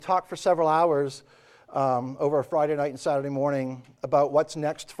talked for several hours over a Friday night and Saturday morning about what's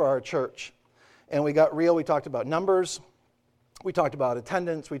next for our church. And we got real. We talked about numbers. We talked about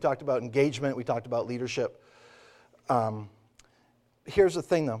attendance. We talked about engagement. We talked about leadership. Here's the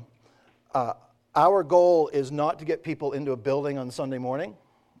thing, though. Our goal is not to get people into a building on Sunday morning.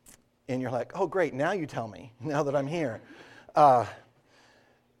 And you're like, oh, great, now you tell me, now that I'm here.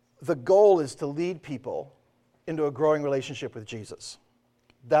 The goal is to lead people into a growing relationship with Jesus.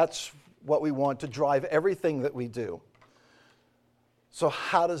 That's what we want to drive everything that we do. So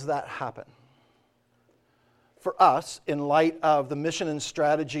how does that happen? For us, in light of the mission and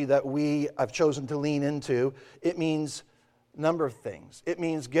strategy that we have chosen to lean into, it means a number of things. It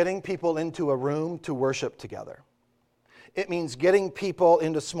means getting people into a room to worship together. It means getting people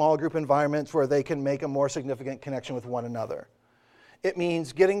into small group environments where they can make a more significant connection with one another. It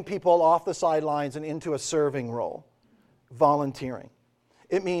means getting people off the sidelines and into a serving role, volunteering.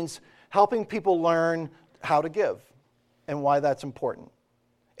 It means helping people learn how to give and why that's important.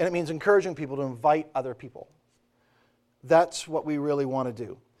 And it means encouraging people to invite other people. That's what we really want to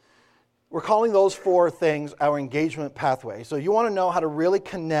do. We're calling those four things our engagement pathway. So you want to know how to really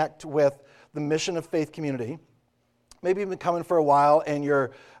connect with the mission of Faith Community. Maybe you've been coming for a while and you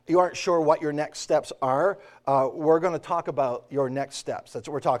aren't sure what your next steps are. We're going to talk about your next steps. That's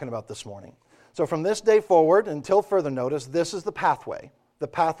what we're talking about this morning. So from this day forward, until further notice, this is the pathway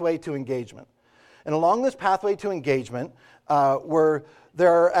to engagement. And along this pathway to engagement,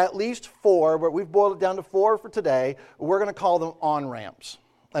 there are at least four, but we've boiled it down to four for today. We're going to call them on-ramps.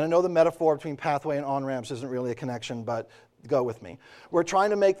 And I know the metaphor between pathway and on-ramps isn't really a connection, but go with me. We're trying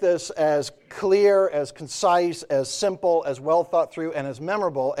to make this as clear, as concise, as simple, as well thought through, and as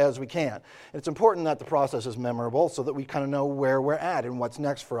memorable as we can. And it's important that the process is memorable so that we kind of know where we're at and what's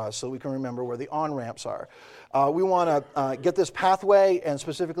next for us so we can remember where the on-ramps are. We want to get this pathway and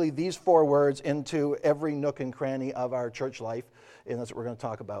specifically these four words into every nook and cranny of our church life, and that's what we're going to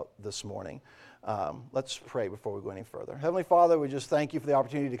talk about this morning. Let's pray before we go any further. Heavenly Father, we just thank you for the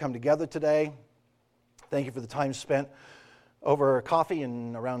opportunity to come together today. Thank you for the time spent over coffee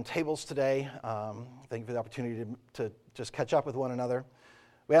and around tables today. Thank you for the opportunity to just catch up with one another.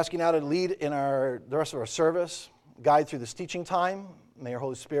 We ask you now to lead in the rest of our service, guide through this teaching time. May your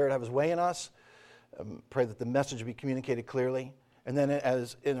Holy Spirit have his way in us. Pray that the message be communicated clearly. And then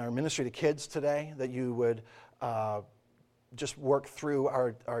as in our ministry to kids today, that you would just work through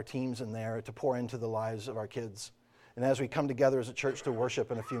our teams in there to pour into the lives of our kids. And as we come together as a church to worship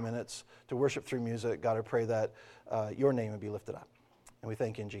in a few minutes, to worship through music, God, I pray that your name would be lifted up. And we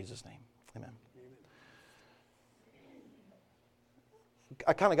thank you in Jesus' name. Amen.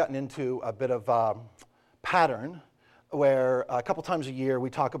 I kind of gotten into a bit of a pattern where a couple times a year we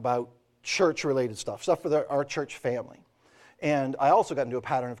talk about church-related stuff for our church family. And I also got into a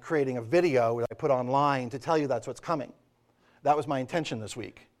pattern of creating a video that I put online to tell you that's what's coming. That was my intention this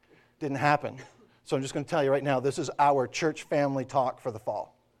week. Didn't happen. So I'm just going to tell you right now, this is our church family talk for the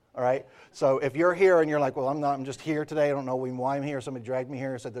fall. All right? So if you're here and you're like, well, I'm just here today. I don't know why I'm here. Somebody dragged me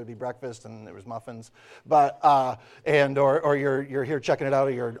here, said there'd be breakfast and there was muffins. But or you're here checking it out,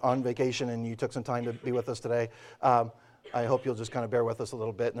 or you're on vacation and you took some time to be with us today. I hope you'll just kind of bear with us a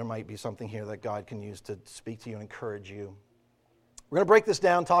little bit, and there might be something here that God can use to speak to you and encourage you. We're going to break this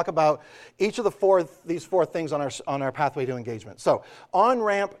down, talk about each of these four things on our pathway to engagement. So,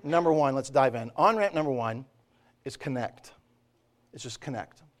 on-ramp number one, let's dive in. On-ramp number one is connect. It's just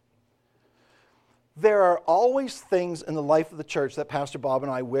connect. There are always things in the life of the church that Pastor Bob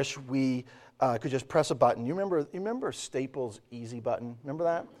and I wish we could just press a button. You remember Staples' easy button? Remember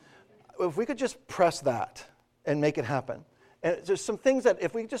that? If we could just press that and make it happen. And there's some things that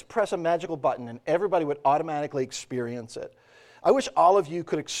if we just press a magical button and everybody would automatically experience it. I wish all of you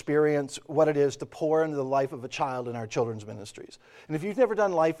could experience what it is to pour into the life of a child in our children's ministries. And if you've never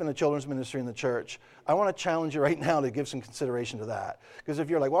done life in a children's ministry in the church, I want to challenge you right now to give some consideration to that. Because if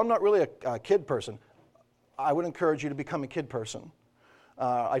you're like, well, I'm not really a kid person, I would encourage you to become a kid person.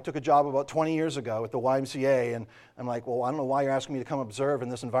 I took a job about 20 years ago at the YMCA, and I'm like, well, I don't know why you're asking me to come observe in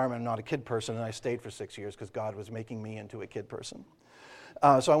this environment. I'm not a kid person, and I stayed for 6 years because God was making me into a kid person.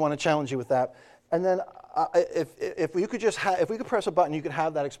 So I want to challenge you with that. And then if we could press a button, you could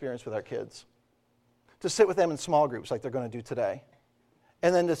have that experience with our kids. To sit with them in small groups like they're going to do today.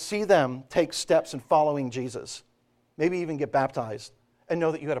 And then to see them take steps in following Jesus. Maybe even get baptized and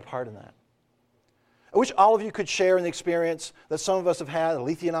know that you had a part in that. I wish all of you could share in the experience that some of us have had,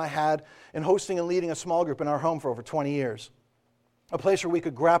 Alethea and I had, in hosting and leading a small group in our home for over 20 years. A place where we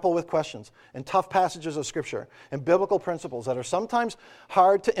could grapple with questions and tough passages of Scripture and biblical principles that are sometimes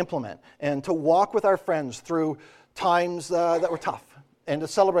hard to implement, and to walk with our friends through times that were tough and to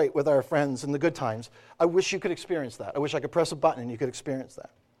celebrate with our friends in the good times. I wish you could experience that. I wish I could press a button and you could experience that.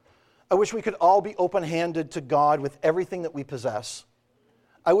 I wish we could all be open-handed to God with everything that we possess.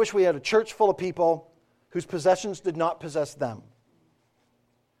 I wish we had a church full of people whose possessions did not possess them.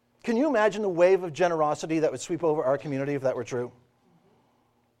 Can you imagine the wave of generosity that would sweep over our community if that were true?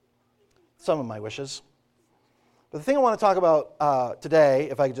 Some of my wishes. But the thing I want to talk about today,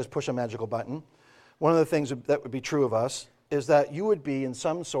 if I could just push a magical button, one of the things that would be true of us is that you would be in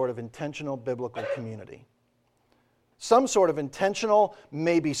some sort of intentional biblical community. Some sort of intentional,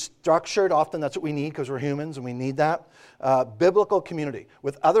 maybe structured, often that's what we need because we're humans and we need that, biblical community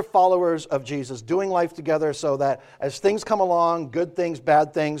with other followers of Jesus doing life together so that as things come along, good things,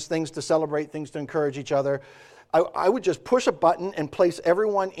 bad things, things to celebrate, things to encourage each other, I would just push a button and place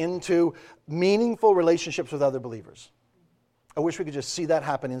everyone into meaningful relationships with other believers. I wish we could just see that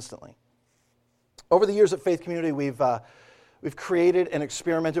happen instantly. Over the years at Faith Community, we've created and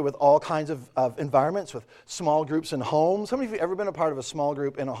experimented with all kinds of environments, with small groups in homes. How many of you have ever been a part of a small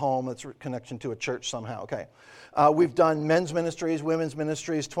group in a home that's a connection to a church somehow? Okay. We've done men's ministries, women's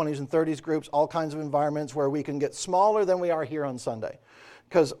ministries, 20s and 30s groups, all kinds of environments where we can get smaller than we are here on Sunday.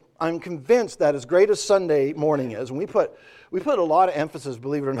 Because I'm convinced that as great as Sunday morning is, and we put a lot of emphasis,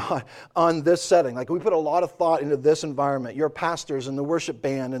 believe it or not, on this setting. Like we put a lot of thought into this environment. Your pastors and the worship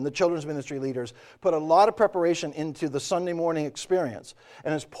band and the children's ministry leaders put a lot of preparation into the Sunday morning experience.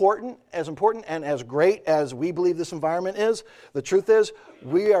 And as important and as great as we believe this environment is, the truth is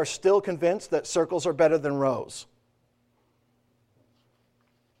we are still convinced that circles are better than rows.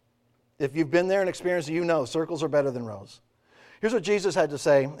 If you've been there and experienced it, you know circles are better than rows. Here's what Jesus had to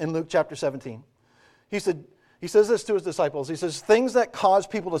say in Luke chapter 17. He says this to his disciples. He says, things that cause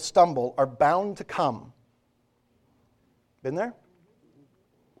people to stumble are bound to come. Been there?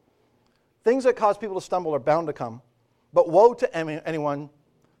 Things that cause people to stumble are bound to come, but woe to anyone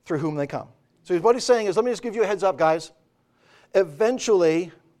through whom they come. So what he's saying is, let me just give you a heads up, guys.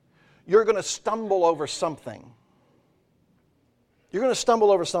 Eventually, you're going to stumble over something. You're going to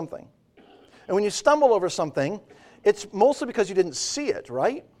stumble over something. And when you stumble over something, it's mostly because you didn't see it,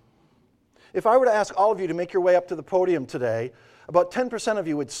 right? If I were to ask all of you to make your way up to the podium today, about 10% of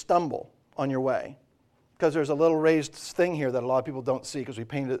you would stumble on your way because there's a little raised thing here that a lot of people don't see because we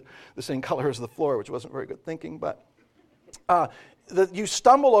painted it the same color as the floor, which wasn't very good thinking. But you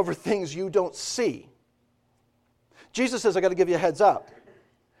stumble over things you don't see. Jesus says, I got to give you a heads up.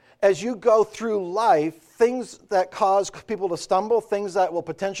 As you go through life, things that cause people to stumble, things that will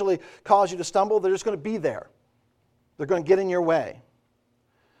potentially cause you to stumble, they're just going to be there. They're going to get in your way.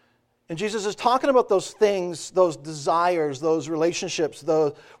 And Jesus is talking about those things, those desires, those relationships,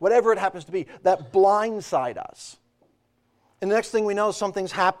 whatever it happens to be, that blindside us. And the next thing we know,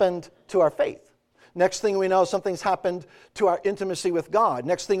 something's happened to our faith. Next thing we know, something's happened to our intimacy with God.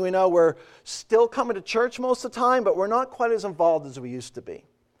 Next thing we know, we're still coming to church most of the time, but we're not quite as involved as we used to be.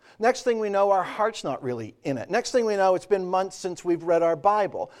 Next thing we know, our heart's not really in it. Next thing we know, it's been months since we've read our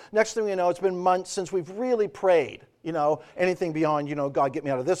Bible. Next thing we know, it's been months since we've really prayed. Anything beyond, God, get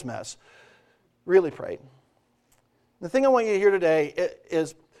me out of this mess. Really prayed. The thing I want you to hear today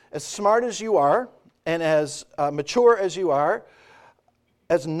is, as smart as you are, and as mature as you are,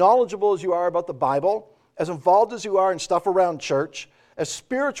 as knowledgeable as you are about the Bible, as involved as you are in stuff around church, as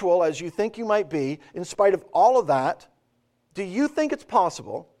spiritual as you think you might be, in spite of all of that, do you think it's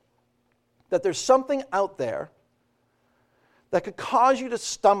possible that there's something out there that could cause you to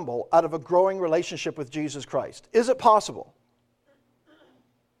stumble out of a growing relationship with Jesus Christ? Is it possible?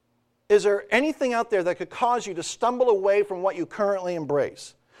 Is there anything out there that could cause you to stumble away from what you currently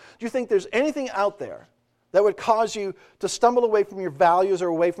embrace? Do you think there's anything out there that would cause you to stumble away from your values or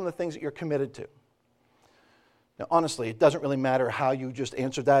away from the things that you're committed to? Now, honestly, it doesn't really matter how you just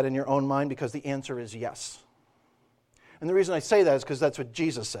answered that in your own mind because the answer is yes. And the reason I say that is because that's what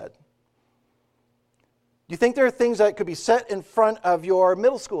Jesus said. Do you think there are things that could be set in front of your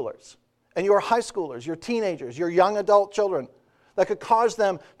middle schoolers and your high schoolers, your teenagers, your young adult children that could cause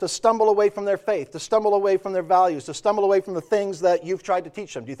them to stumble away from their faith, to stumble away from their values, to stumble away from the things that you've tried to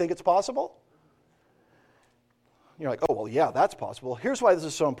teach them? Do you think it's possible? You're like, oh, well, yeah, that's possible. Here's why this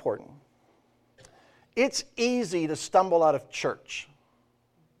is so important. It's easy to stumble out of church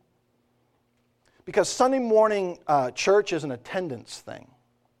because Sunday morning church is an attendance thing.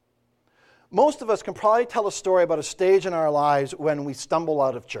 Most of us can probably tell a story about a stage in our lives when we stumble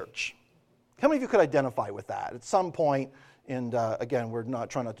out of church. How many of you could identify with that at some point? And again, we're not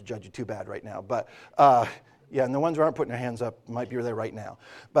trying not to judge you too bad right now. But yeah, and the ones who aren't putting their hands up might be there right now.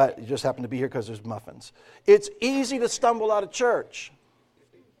 But you just happen to be here because there's muffins. It's easy to stumble out of church.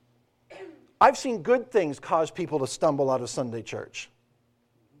 I've seen good things cause people to stumble out of Sunday church.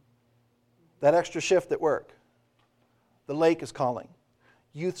 that extra shift at work, the lake is calling,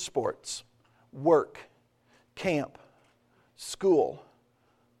 youth sports, work, camp, school,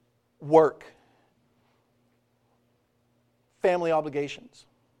 work, family obligations,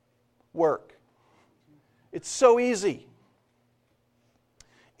 work. It's so easy.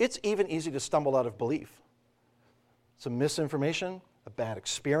 It's even easy to stumble out of belief. Some misinformation, a bad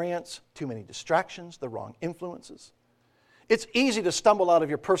experience, too many distractions, the wrong influences. It's easy to stumble out of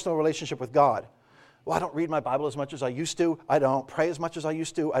your personal relationship with God. Well, I don't read my Bible as much as I used to. I don't pray as much as I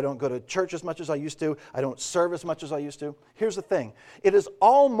used to. I don't go to church as much as I used to. I don't serve as much as I used to. Here's the thing. It is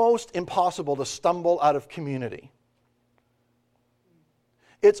almost impossible to stumble out of community.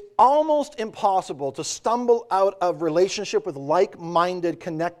 It's almost impossible to stumble out of relationship with like-minded,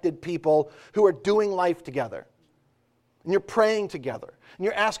 connected people who are doing life together. And you're praying together. And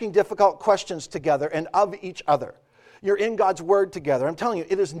you're asking difficult questions together and of each other. You're in God's Word together. I'm telling you,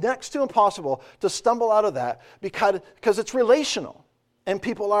 it is next to impossible to stumble out of that because it's relational. And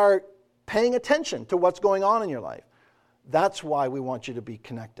people are paying attention to what's going on in your life. That's why we want you to be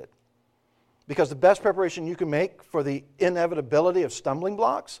connected. Because the best preparation you can make for the inevitability of stumbling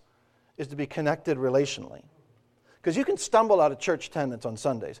blocks is to be connected relationally. Because you can stumble out of church attendance on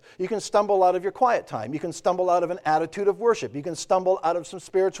Sundays. You can stumble out of your quiet time. You can stumble out of an attitude of worship. You can stumble out of some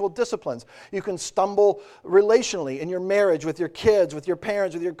spiritual disciplines. You can stumble relationally in your marriage, with your kids, with your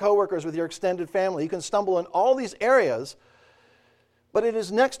parents, with your coworkers, with your extended family. You can stumble in all these areas. But it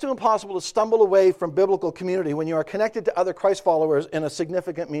is next to impossible to stumble away from biblical community when you are connected to other Christ followers in a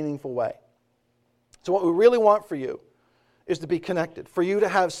significant, meaningful way. So what we really want for you is to be connected, for you to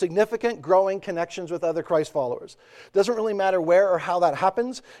have significant, growing connections with other Christ followers. It doesn't really matter where or how that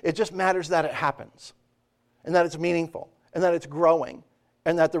happens. It just matters that it happens, and that it's meaningful, and that it's growing,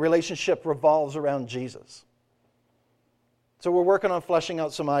 and that the relationship revolves around Jesus. So we're working on fleshing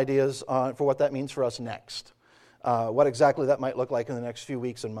out some ideas for what that means for us next, what exactly that might look like in the next few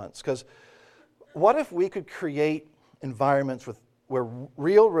weeks and months. Because what if we could create environments where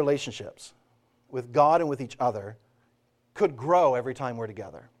real relationships with God and with each other could grow every time we're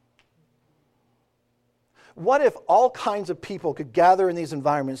together? What if all kinds of people could gather in these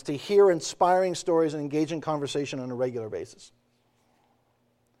environments to hear inspiring stories and engage in conversation on a regular basis?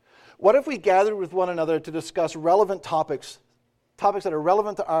 What if we gathered with one another to discuss relevant topics that are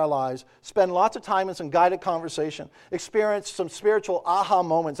relevant to our lives, spend lots of time in some guided conversation, experience some spiritual aha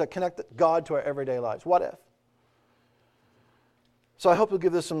moments that connect God to our everyday lives? What if? So I hope you'll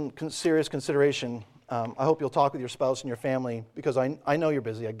give this some serious consideration. I hope you'll talk with your spouse and your family, because I know you're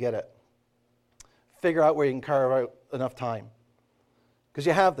busy. I get it. Figure out where you can carve out enough time, because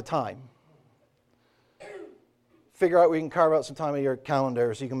you have the time. Figure out where you can carve out some time in your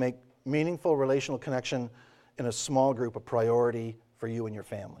calendar so you can make meaningful relational connection in a small group a priority for you and your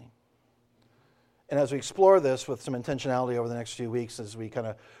family. And as we explore this with some intentionality over the next few weeks, as we kind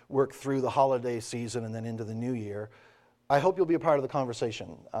of work through the holiday season and then into the new year, I hope you'll be a part of the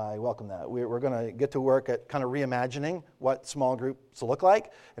conversation. I welcome that. We're going to get to work at kind of reimagining what small groups look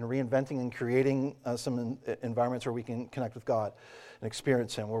like and reinventing and creating some environments where we can connect with God and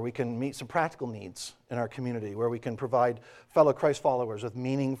experience Him, where we can meet some practical needs in our community, where we can provide fellow Christ followers with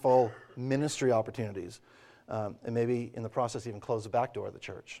meaningful ministry opportunities, and maybe in the process even close the back door of the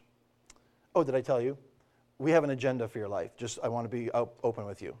church. Oh, did I tell you? We have an agenda for your life. I want to be open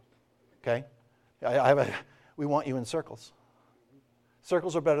with you, okay? We want you in circles.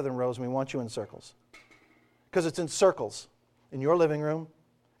 Circles are better than rows, and we want you in circles. Because it's in circles, in your living room,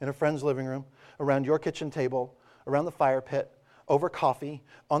 in a friend's living room, around your kitchen table, around the fire pit, over coffee,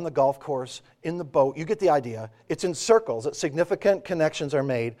 on the golf course, in the boat. You get the idea. It's in circles that significant connections are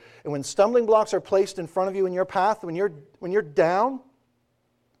made. And when stumbling blocks are placed in front of you in your path, when you're down,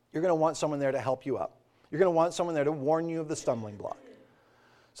 you're going to want someone there to help you up. You're going to want someone there to warn you of the stumbling block.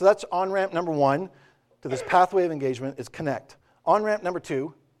 So that's on-ramp number 1 to this pathway of engagement, is connect. On-ramp number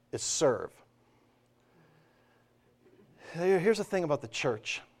 2 is serve. Here's the thing about the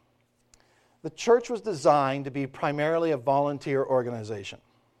church. The church was designed to be primarily a volunteer organization.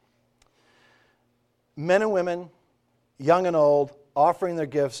 Men and women, young and old, offering their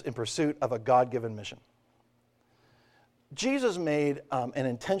gifts in pursuit of a God-given mission. Jesus made an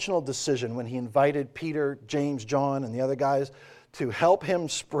intentional decision when He invited Peter, James, John, and the other guys to help Him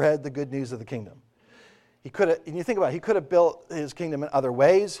spread the good news of the kingdom. He could have, and you think about it, He could have built His kingdom in other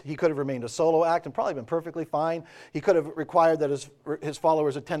ways. He could have remained a solo act and probably been perfectly fine. He could have required that his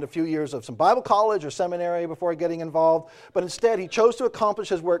followers attend a few years of some Bible college or seminary before getting involved. But instead, He chose to accomplish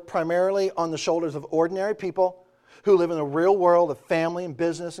His work primarily on the shoulders of ordinary people who live in the real world of family and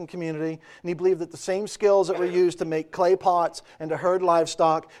business and community, and he believed that the same skills that were used to make clay pots and to herd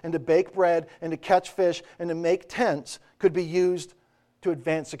livestock and to bake bread and to catch fish and to make tents could be used to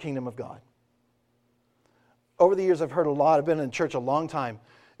advance the kingdom of God. Over the years, I've heard a lot. I've been in church a long time,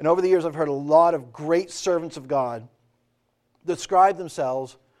 and over the years, I've heard a lot of great servants of God describe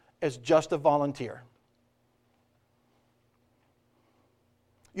themselves as just a volunteer.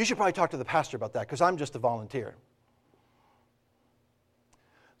 You should probably talk to the pastor about that, because I'm just a volunteer.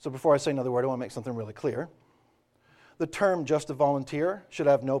 So before I say another word, I want to make something really clear. The term just a volunteer should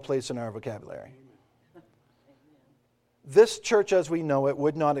have no place in our vocabulary. This church as we know it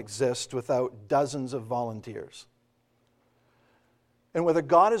would not exist without dozens of volunteers. And whether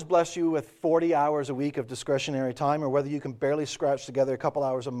God has blessed you with 40 hours a week of discretionary time, or whether you can barely scratch together a couple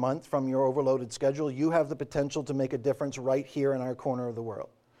hours a month from your overloaded schedule, you have the potential to make a difference right here in our corner of the world.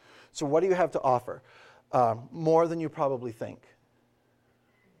 So what do you have to offer? More than you probably think.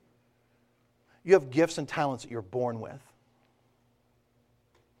 You have gifts and talents that you're born with.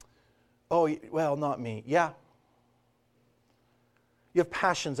 Oh, well, not me. Yeah. You have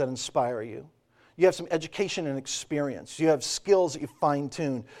passions that inspire you. You have some education and experience. You have skills that you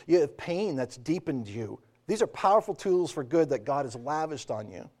fine-tune. You have pain that's deepened you. These are powerful tools for good that God has lavished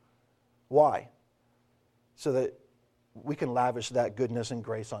on you. Why? So that we can lavish that goodness and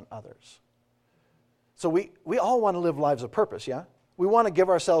grace on others. So we all want to live lives of purpose, yeah? We want to give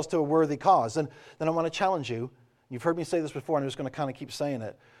ourselves to a worthy cause. And then I want to challenge you. You've heard me say this before, and I'm just going to kind of keep saying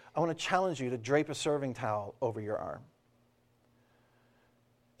it. I want to challenge you to drape a serving towel over your arm.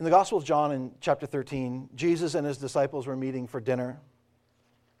 In the Gospel of John in chapter 13, Jesus and his disciples were meeting for dinner,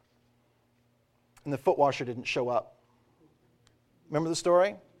 and the foot washer didn't show up. Remember the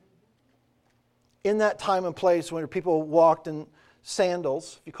story? In that time and place when people walked in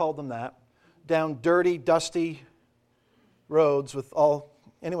sandals, if you called them that, down dirty, dusty roads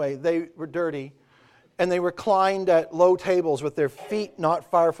they were dirty, and they reclined at low tables with their feet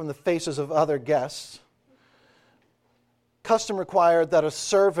not far from the faces of other guests. Custom required that a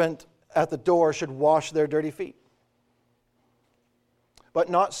servant at the door should wash their dirty feet. But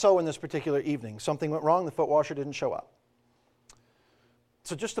not so in this particular evening. Something went wrong, the foot washer didn't show up.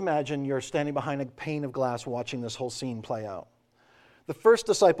 So just imagine you're standing behind a pane of glass watching this whole scene play out. The first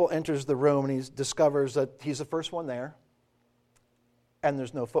disciple enters the room and he discovers that he's the first one there, and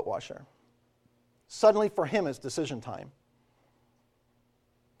there's no foot washer. Suddenly for him it's decision time.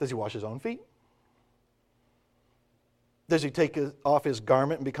 Does he wash his own feet? Does he take off his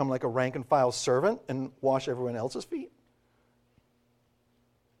garment and become like a rank and file servant and wash everyone else's feet?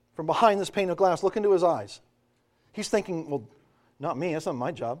 From behind this pane of glass, look into his eyes. He's thinking, well, not me, that's not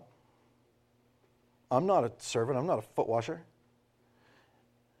my job. I'm not a servant, I'm not a foot washer.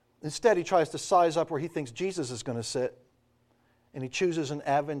 Instead, he tries to size up where he thinks Jesus is going to sit, and he chooses an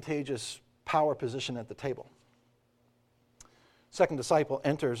advantageous power position at the table. Second disciple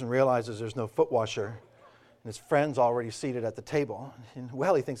enters and realizes there's no foot washer, and his friend's already seated at the table. And,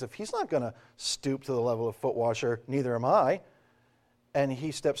 well, he thinks if he's not going to stoop to the level of foot washer, neither am I. And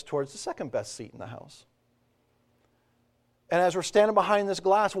he steps towards the second best seat in the house. And as we're standing behind this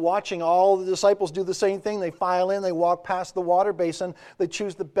glass watching all the disciples do the same thing, they file in, they walk past the water basin, they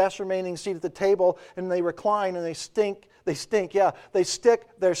choose the best remaining seat at the table, and they recline and they stick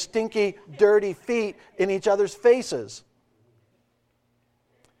their stinky, dirty feet in each other's faces.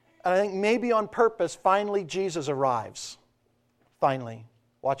 And I think maybe on purpose, finally Jesus arrives. Finally.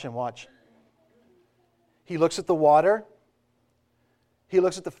 Watch him, watch. He looks at the water. He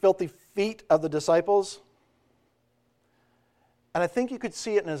looks at the filthy feet of the disciples. And I think you could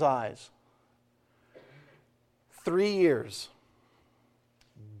see it in his eyes. 3 years,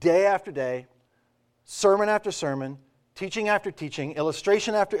 day after day, sermon after sermon, teaching after teaching,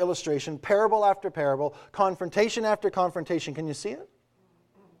 illustration after illustration, parable after parable, confrontation after confrontation. Can you see it?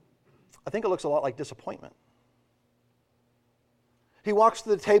 I think it looks a lot like disappointment. He walks to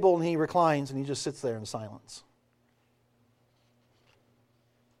the table and he reclines and he just sits there in silence.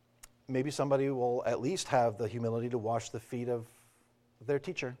 Maybe somebody will at least have the humility to wash the feet of their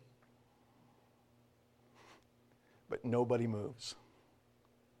teacher. But nobody moves.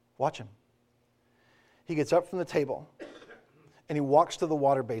 Watch him. He gets up from the table and he walks to the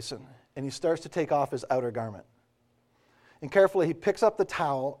water basin and he starts to take off his outer garment. And carefully he picks up the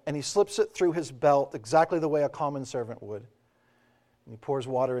towel and he slips it through his belt exactly the way a common servant would. And he pours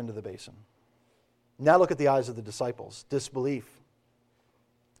water into the basin. Now look at the eyes of the disciples. Disbelief.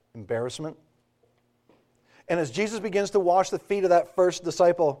 Embarrassment. And as Jesus begins to wash the feet of that first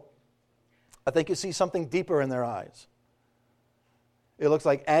disciple, I think you see something deeper in their eyes. It looks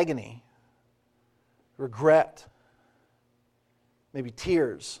like agony, regret, maybe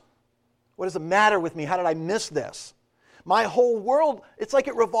tears. What does the matter with me? How did I miss this? My whole world, it's like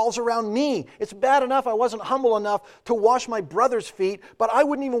it revolves around me. It's bad enough I wasn't humble enough to wash my brother's feet, but I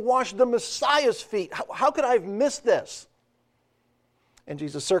wouldn't even wash the Messiah's feet. How could I have missed this? And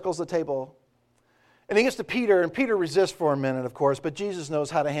Jesus circles the table. And he gets to Peter, and Peter resists for a minute, of course, but Jesus knows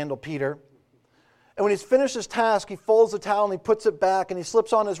how to handle Peter. And when he's finished his task, he folds the towel and he puts it back and he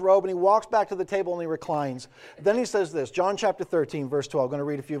slips on his robe and he walks back to the table and he reclines. Then he says this, John chapter 13, verse 12. I'm going to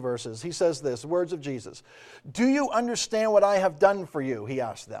read a few verses. He says this, words of Jesus. Do you understand what I have done for you? He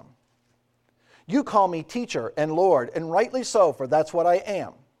asked them. You call me teacher and Lord, and rightly so, for that's what I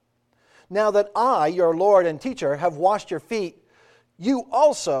am. Now that I, your Lord and teacher, have washed your feet, you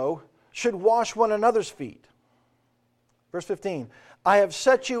also should wash one another's feet. Verse 15. I have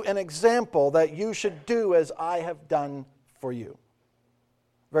set you an example that you should do as I have done for you.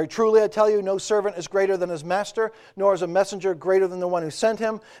 Very truly I tell you, no servant is greater than his master, nor is a messenger greater than the one who sent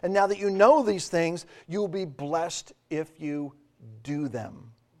him. And now that you know these things, you will be blessed if you do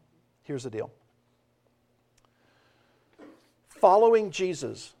them. Here's the deal. Following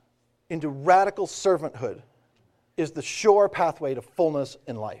Jesus into radical servanthood is the sure pathway to fullness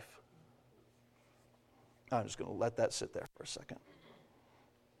in life. I'm just going to let that sit there for a second.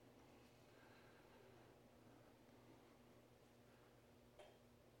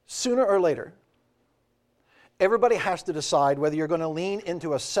 Sooner or later, everybody has to decide whether you're going to lean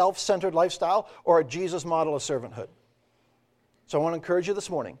into a self-centered lifestyle or a Jesus model of servanthood. So I want to encourage you this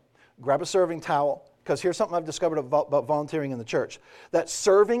morning, grab a serving towel, because here's something I've discovered about volunteering in the church. That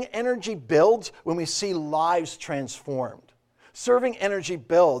serving energy builds when we see lives transformed. Serving energy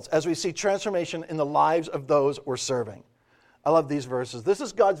builds as we see transformation in the lives of those we're serving. I love these verses. This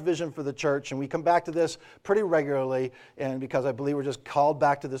is God's vision for the church, and we come back to this pretty regularly, and because I believe we're just called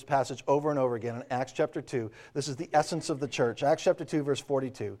back to this passage over and over again in Acts chapter 2. This is the essence of the church. Acts chapter 2, verse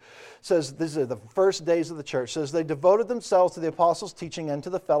 42 says, these are the first days of the church, says, they devoted themselves to the apostles' teaching and to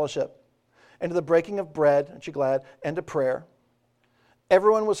the fellowship, and to the breaking of bread, aren't you glad, and to prayer.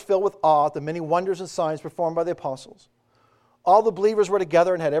 Everyone was filled with awe at the many wonders and signs performed by the apostles. All the believers were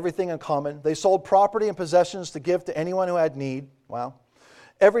together and had everything in common. They sold property and possessions to give to anyone who had need. Wow.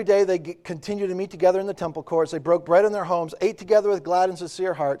 Every day they continued to meet together in the temple courts. They broke bread in their homes, ate together with glad and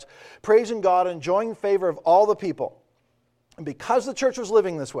sincere hearts, praising God and enjoying the favor of all the people. And because the church was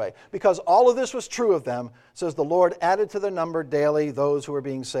living this way, because all of this was true of them, says the Lord added to their number daily those who were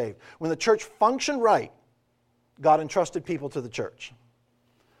being saved. When the church functioned right, God entrusted people to the church.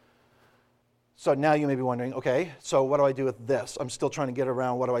 So now you may be wondering, okay, so what do I do with this? I'm still trying to get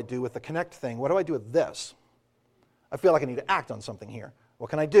around what do I do with the connect thing. What do I do with this? I feel like I need to act on something here. What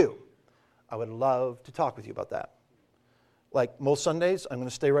can I do? I would love to talk with you about that. Like most Sundays, I'm going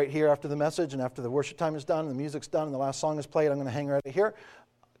to stay right here after the message, and after the worship time is done, and the music's done, and the last song is played, I'm going to hang right here.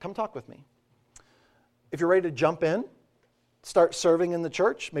 Come talk with me. If you're ready to jump in, start serving in the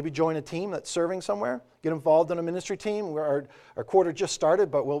church, maybe join a team that's serving somewhere, get involved in a ministry team. Our quarter just started,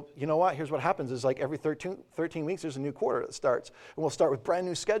 but you know what? Here's what happens is like every 13 weeks there's a new quarter that starts. And we'll start with brand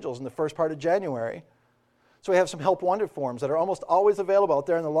new schedules in the first part of January. So we have some help wanted forms that are almost always available out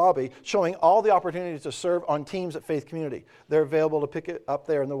there in the lobby, showing all the opportunities to serve on teams at Faith Community. They're available to pick it up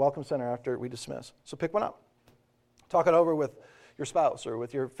there in the Welcome Center after we dismiss. So pick one up. Talk it over with your spouse or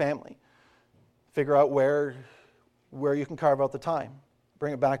with your family. Figure out where you can carve out the time.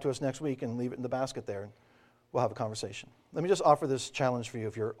 Bring it back to us next week and leave it in the basket there, and we'll have a conversation. Let me just offer this challenge for you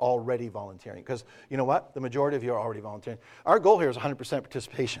if you're already volunteering, because you know what? The majority of you are already volunteering. Our goal here is 100%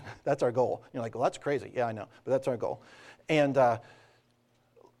 participation. That's our goal. You're like, well, that's crazy. Yeah, I know, but that's our goal. And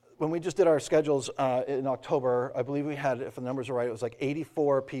when we just did our schedules in October, I believe we had, if the numbers are right, it was like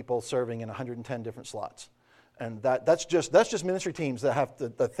 84 people serving in 110 different slots. And that's just ministry teams that have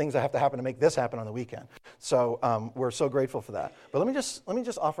the things that have to happen to make this happen on the weekend. So we're so grateful for that. But let me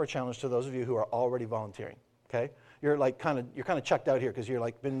just offer a challenge to those of you who are already volunteering. Okay, you're kind of checked out here because you're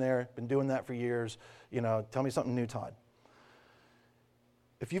like been doing that for years. You know, tell me something new, Todd.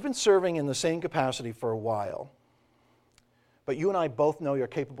 If you've been serving in the same capacity for a while, but you and I both know you're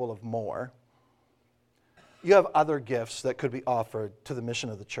capable of more, you have other gifts that could be offered to the mission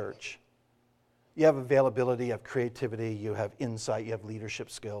of the church. You have availability, you have creativity, you have insight, you have leadership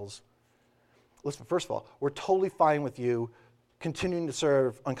skills. Listen, first of all, we're totally fine with you continuing to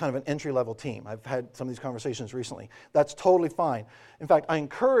serve on kind of an entry-level team. I've had some of these conversations recently. That's totally fine. In fact, I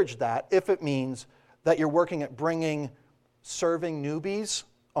encourage that if it means that you're working at bringing serving newbies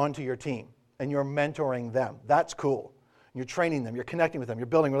onto your team and you're mentoring them. That's cool. You're training them, you're connecting with them, you're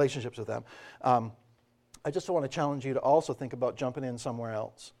building relationships with them. I just want to challenge you to also think about jumping in somewhere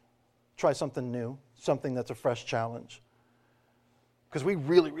else. Try something new, something that's a fresh challenge. because we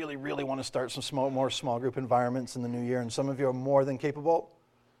really, really, really want to start some more small group environments in the new year, and some of you are more than capable.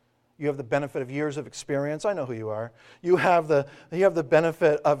 You have the benefit of years of experience. I know who you are. You have the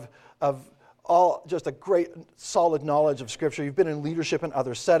benefit of all just a great solid knowledge of Scripture. You've been in leadership in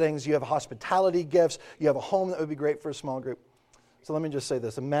other settings. You have hospitality gifts. You have a home that would be great for a small group. So let me just say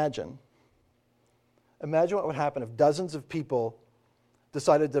this. Imagine what would happen if dozens of people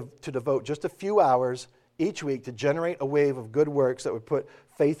decided to devote just a few hours each week to generate a wave of good works that would put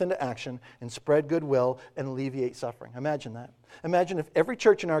faith into action and spread goodwill and alleviate suffering. Imagine that. Imagine if every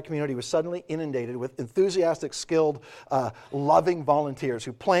church in our community was suddenly inundated with enthusiastic, skilled, loving volunteers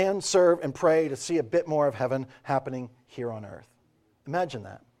who plan, serve, and pray to see a bit more of heaven happening here on earth. Imagine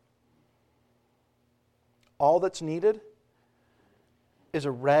that. All that's needed is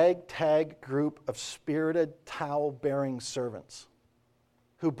a ragtag group of spirited, towel-bearing servants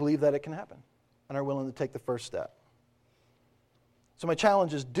who believe that it can happen and are willing to take the first step. So my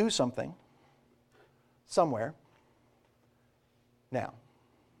challenge is do something, somewhere, now.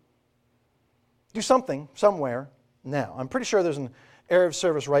 Do something, somewhere, now. I'm pretty sure there's an Erev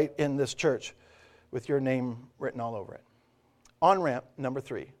service right in this church with your name written all over it. On-ramp number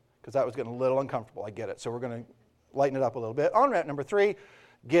 3, because that was getting a little uncomfortable, I get it. So we're going to lighten it up a little bit. On-ramp number 3,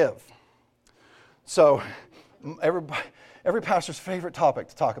 give. So every pastor's favorite topic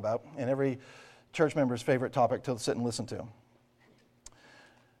to talk about, and every church member's favorite topic to sit and listen to.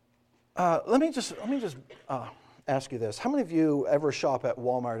 Let me just ask you this. How many of you ever shop at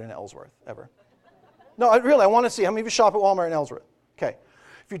Walmart in Ellsworth? Ever? No, I want to see. How many of you shop at Walmart in Ellsworth? Okay.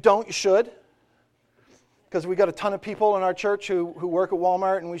 If you don't, you should. Because we got a ton of people in our church who work at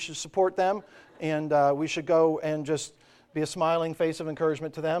Walmart, and we should support them. And we should go and just be a smiling face of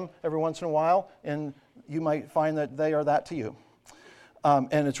encouragement to them every once in a while. And you might find that they are that to you.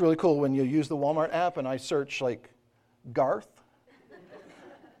 And it's really cool when you use the Walmart app and I search like Garth.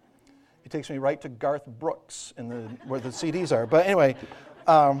 It takes me right to Garth Brooks where the CDs are. But anyway,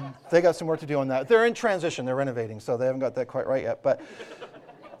 they got some work to do on that. They're in transition. They're renovating, so they haven't got that quite right yet. But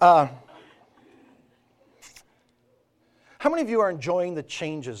how many of you are enjoying the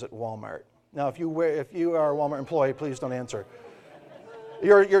changes at Walmart? Now, if you are a Walmart employee, please don't answer.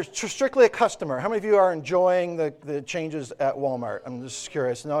 You're strictly a customer. How many of you are enjoying the changes at Walmart? I'm just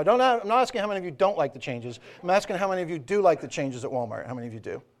curious. No, I'm not asking how many of you don't like the changes. I'm asking how many of you do like the changes at Walmart. How many of you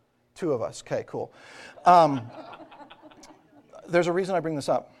do? 2 of us. Okay, cool. There's a reason I bring this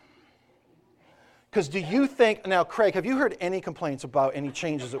up. Because do you think, now Craig, have you heard any complaints about any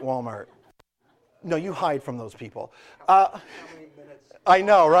changes at Walmart? No, you hide from those people. I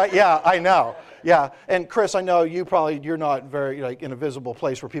know, right? Yeah, I know. Yeah, and Chris, I know you're not very in a visible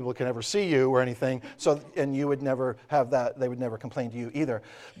place where people can ever see you or anything. So, and you would never have that. They would never complain to you either.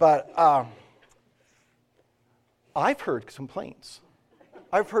 But I've heard complaints.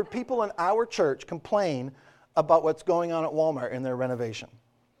 I've heard people in our church complain about what's going on at Walmart in their renovation.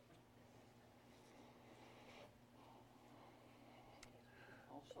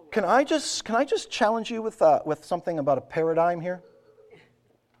 Can I just challenge you with something about a paradigm here?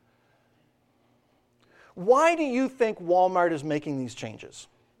 Why do you think Walmart is making these changes?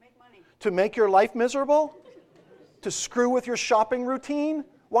 Make money. To make your life miserable? To screw with your shopping routine?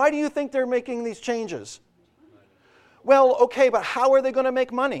 Why do you think they're making these changes? Well, okay, but how are they going to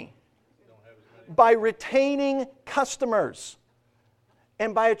make money? By retaining customers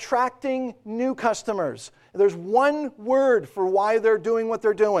and by attracting new customers. There's one word for why they're doing what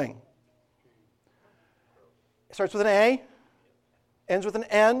they're doing. It starts with an A, ends with an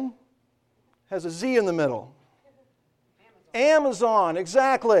N, has a Z in the middle. Amazon,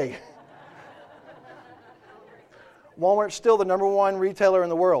 exactly. Walmart's still the #1 retailer in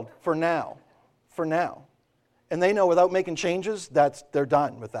the world for now. For now. And they know without making changes, they're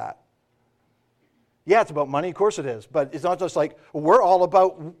done with that. Yeah, it's about money, of course it is. But it's not just like, we're all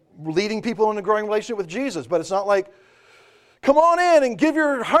about leading people in a growing relationship with Jesus. But it's not like, come on in and give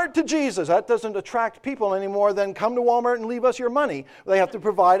your heart to Jesus. That doesn't attract people any more than come to Walmart and leave us your money. They have to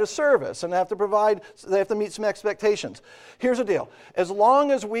provide a service and they have to meet some expectations. Here's the deal. As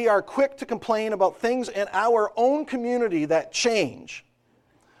long as we are quick to complain about things in our own community that change.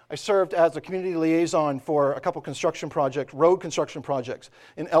 I served as a community liaison for a couple road construction projects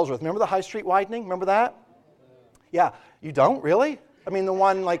in Ellsworth. Remember the High Street widening? Remember that? Yeah. You don't, really? I mean, the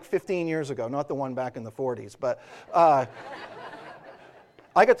one like 15 years ago, not the one back in the 40s. But I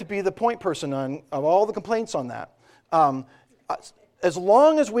got to be the point person of all the complaints on that. As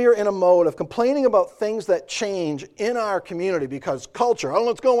long as we are in a mode of complaining about things that change in our community because culture, I don't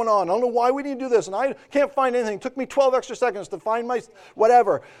know what's going on, I don't know why we need to do this, and I can't find anything. It took me 12 extra seconds to find my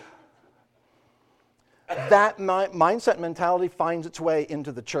whatever. that mindset mentality finds its way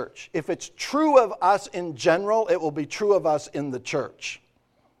into the church. If it's true of us in general, it will be true of us in the church.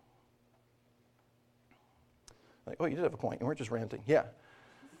 Like, oh, you did have a point. You weren't just ranting. Yeah.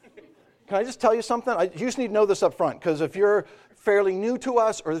 Can I just tell you something? You just need to know this up front, because if you're fairly new to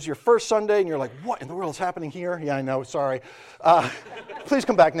us, or this is your first Sunday, and you're like, what in the world is happening here? Yeah, I know, sorry. Please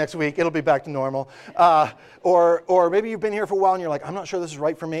come back next week. It'll be back to normal. Or maybe you've been here for a while, and you're like, I'm not sure this is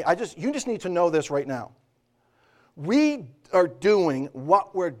right for me. You just need to know this right now. We are doing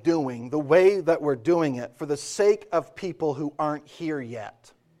what we're doing the way that we're doing it for the sake of people who aren't here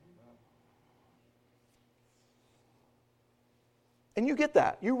yet. And you get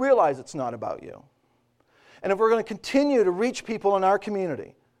that. You realize it's not about you. And if we're going to continue to reach people in our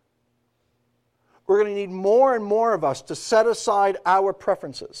community, we're going to need more and more of us to set aside our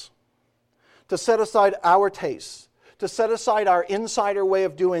preferences, to set aside our tastes, to set aside our insider way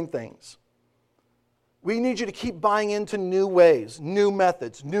of doing things. We need you to keep buying into new ways, new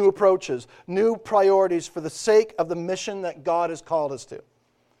methods, new approaches, new priorities for the sake of the mission that God has called us to.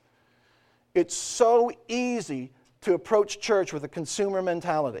 It's so easy to approach church with a consumer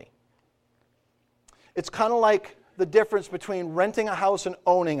mentality. It's kind of like the difference between renting a house and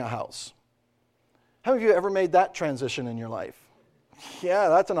owning a house. How many of you ever made that transition in your life? Yeah,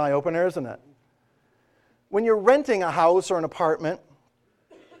 that's an eye-opener, isn't it? When you're renting a house or an apartment,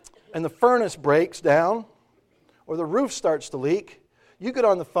 and the furnace breaks down, or the roof starts to leak, you get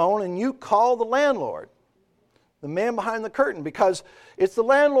on the phone and you call the landlord, the man behind the curtain, because it's the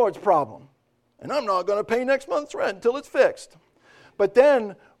landlord's problem. And I'm not going to pay next month's rent until it's fixed. But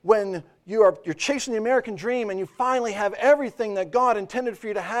then when you're chasing the American dream and you finally have everything that God intended for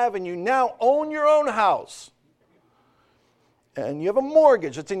you to have, and you now own your own house, and you have a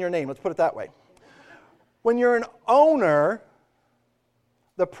mortgage that's in your name, let's put it that way. When you're an owner,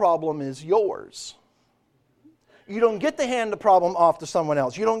 the problem is yours. You don't get to hand the problem off to someone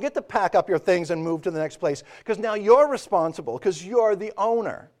else. You don't get to pack up your things and move to the next place, because now you're responsible, because you're the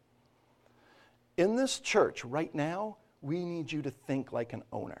owner. In this church right now, we need you to think like an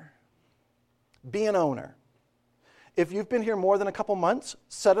owner. Be an owner. If you've been here more than a couple months,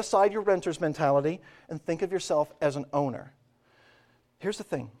 set aside your renter's mentality and think of yourself as an owner. Here's the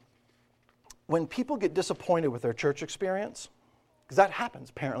thing. When people get disappointed with their church experience, because that happens,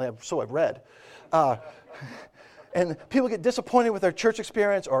 apparently, so I've read. And people get disappointed with their church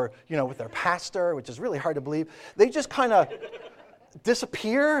experience, or with their pastor, which is really hard to believe. They just kind of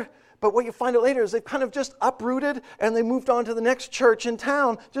disappear. But what you find out later is they've kind of just uprooted, and they moved on to the next church in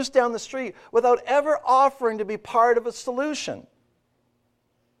town, just down the street, without ever offering to be part of a solution.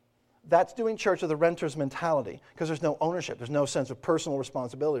 That's doing church with a renter's mentality, because there's no ownership, there's no sense of personal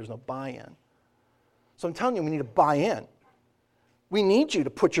responsibility, there's no buy-in. So I'm telling you, we need to buy in. We need you to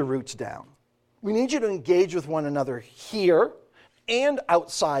put your roots down. We need you to engage with one another here and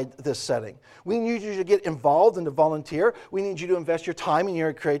outside this setting. We need you to get involved and to volunteer. We need you to invest your time and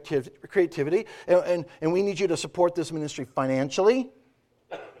your creativity. And we need you to support this ministry financially.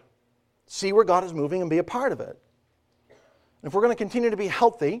 See where God is moving and be a part of it. And if we're going to continue to be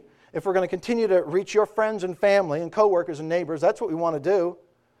healthy, if we're going to continue to reach your friends and family and coworkers and neighbors, that's what we want to do.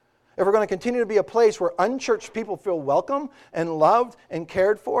 If we're going to continue to be a place where unchurched people feel welcome and loved and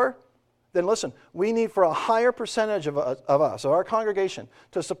cared for, then listen, we need for a higher percentage of us, of our congregation,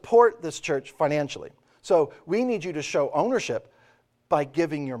 to support this church financially. So we need you to show ownership by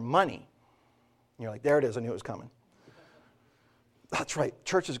giving your money. And you're like, there it is, I knew it was coming. That's right,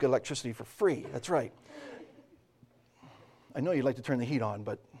 churches get electricity for free, that's right. I know you'd like to turn the heat on,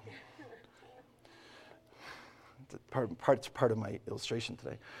 but it's part of my illustration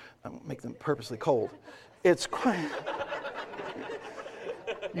today. I'm making them purposely cold. It's quite...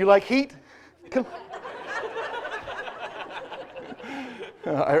 You like heat? Come.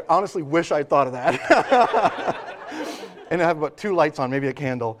 I honestly wish I'd thought of that. And I have about 2 lights on, maybe a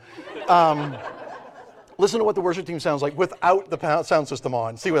candle. Listen to what the worship team sounds like without the sound system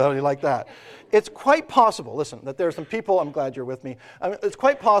on. See how you like that. It's quite possible, listen, that there are some people, I'm glad you're with me. It's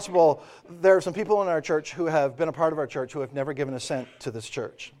quite possible there are some people in our church who have been a part of our church who have never given a cent to this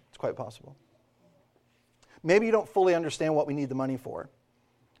church. It's quite possible. Maybe you don't fully understand what we need the money for.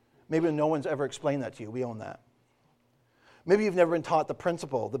 Maybe no one's ever explained that to you. We own that. Maybe you've never been taught the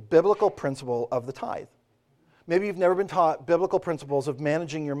principle, the biblical principle of the tithe. Maybe you've never been taught biblical principles of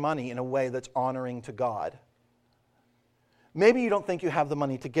managing your money in a way that's honoring to God. Maybe you don't think you have the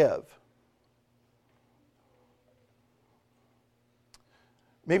money to give.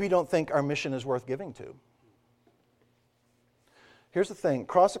 Maybe you don't think our mission is worth giving to. Here's the thing.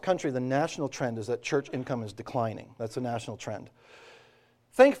 Across the country, the national trend is that church income is declining. That's a national trend.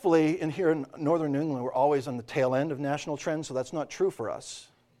 Thankfully, here in northern New England, we're always on the tail end of national trends, so that's not true for us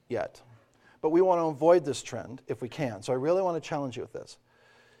yet. But we want to avoid this trend if we can. So I really want to challenge you with this.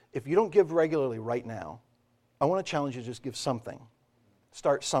 If you don't give regularly right now, I want to challenge you to just give something.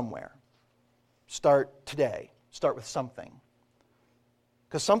 Start somewhere. Start today. Start with something.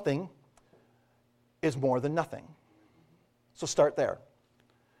 Because something is more than nothing. So start there.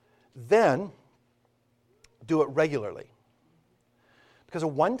 Then do it regularly. Because a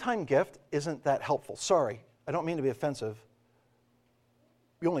one-time gift isn't that helpful. Sorry, I don't mean to be offensive.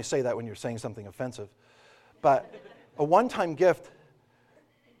 You only say that when you're saying something offensive. But a one-time gift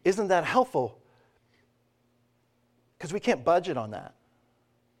isn't that helpful because we can't budget on that.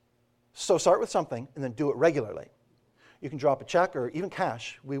 So start with something and then do it regularly. You can drop a check or even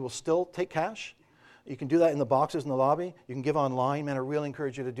cash. We will still take cash. You can do that in the boxes in the lobby. You can give online. Man, I really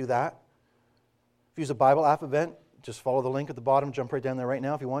encourage you to do that. If you use a Bible app event, just follow the link at the bottom. Jump right down there right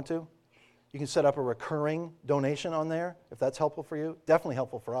now if you want to. You can set up a recurring donation on there if that's helpful for you. Definitely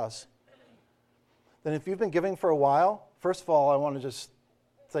helpful for us. Then if you've been giving for a while, first of all, I want to just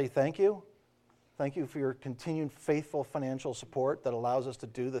say thank you. Thank you for your continued faithful financial support that allows us to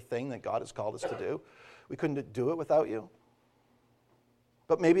do the thing that God has called us to do. We couldn't do it without you.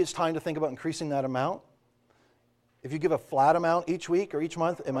 But maybe it's time to think about increasing that amount. If you give a flat amount each week or each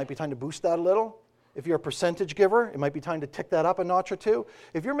month, it might be time to boost that a little. If you're a percentage giver, it might be time to tick that up a notch or two.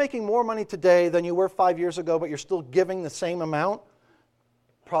 If you're making more money today than you were 5 years ago, but you're still giving the same amount,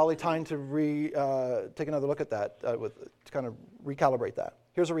 probably time to take another look at that, to kind of recalibrate that.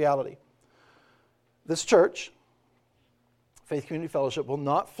 Here's a reality. This church, Faith Community Fellowship, will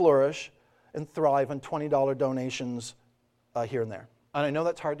not flourish and thrive on $20 donations here and there. And I know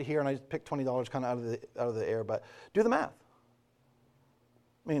that's hard to hear, and I picked $20 kind of out of the air, but do the math.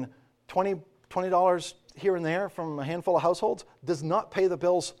 I mean, $20 here and there from a handful of households does not pay the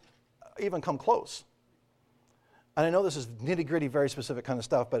bills even come close. And I know this is nitty-gritty, very specific kind of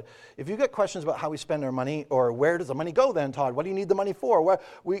stuff, but if you've got questions about how we spend our money, or where does the money go then, Todd? What do you need the money for?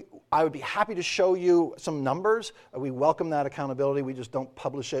 I would be happy to show you some numbers. We welcome that accountability. We just don't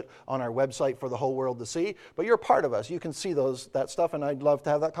publish it on our website for the whole world to see. But you're a part of us. You can see that stuff, and I'd love to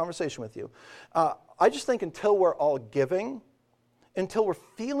have that conversation with you. I just think until we're all giving, until we're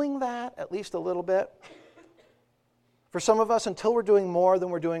feeling that at least a little bit, for some of us, until we're doing more than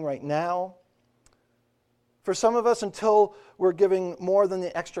we're doing right now, for some of us, until we're giving more than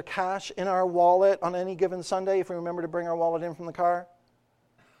the extra cash in our wallet on any given Sunday, if we remember to bring our wallet in from the car,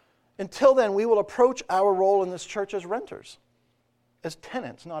 until then, we will approach our role in this church as renters, as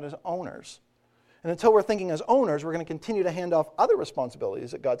tenants, not as owners. And until we're thinking as owners, we're going to continue to hand off other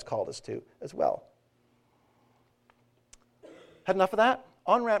responsibilities that God's called us to as well. Had enough of that?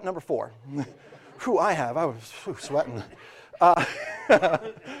 On-ramp number 4. I was sweating.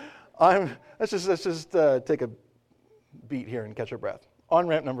 Let's just take a beat here and catch our breath.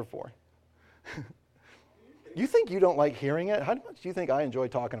 On-ramp number 4. You think you don't like hearing it? How much do you think I enjoy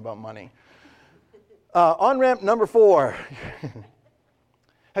talking about money? On-ramp number 4.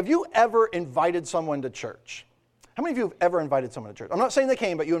 Have you ever invited someone to church? How many of you have ever invited someone to church? I'm not saying they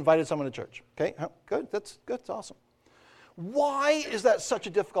came, but you invited someone to church. Okay, good. That's good. That's awesome. Why is that such a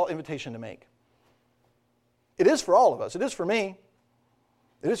difficult invitation to make? It is for all of us. It is for me.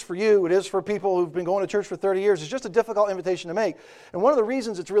 It is for you. It is for people who've been going to church for 30 years. It's just a difficult invitation to make. And one of the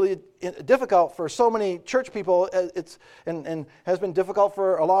reasons it's really difficult for so many church people and has been difficult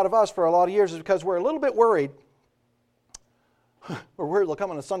for a lot of us for a lot of years is because we're a little bit worried. We're worried they'll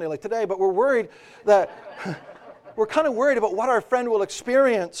come on a Sunday like today, but we're worried that we're kind of worried about what our friend will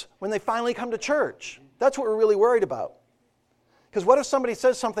experience when they finally come to church. That's what we're really worried about. Because what if somebody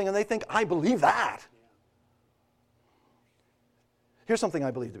says something and they think, I believe that? Here's something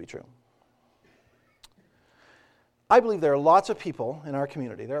I believe to be true. I believe there are lots of people in our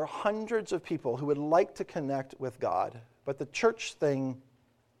community, there are hundreds of people who would like to connect with God, but the church thing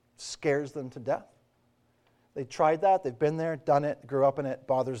scares them to death. They tried that, they've been there, done it, grew up in it,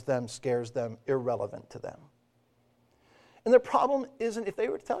 bothers them, scares them, irrelevant to them. And their problem isn't, if they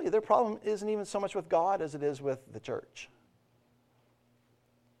were to tell you, their problem isn't even so much with God as it is with the church.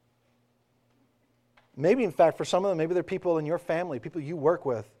 Maybe, in fact, for some of them, maybe they're people in your family, people you work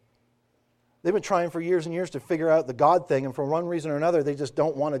with. They've been trying for years and years to figure out the God thing, and for one reason or another, they just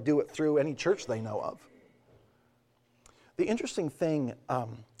don't want to do it through any church they know of. The interesting thing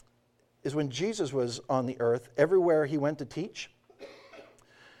is when Jesus was on the earth, everywhere he went to teach,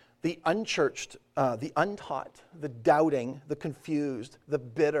 the unchurched, the untaught, the doubting, the confused, the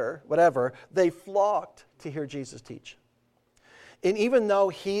bitter, whatever, they flocked to hear Jesus teach. And even though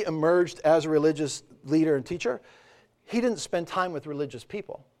he emerged as a religious leader and teacher, he didn't spend time with religious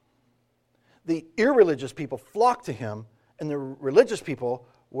people. The irreligious people flocked to him, and the religious people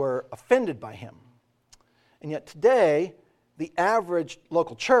were offended by him. And yet today, the average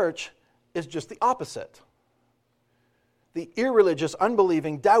local church is just the opposite. The irreligious,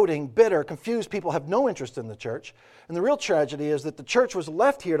 unbelieving, doubting, bitter, confused people have no interest in the church. And the real tragedy is that the church was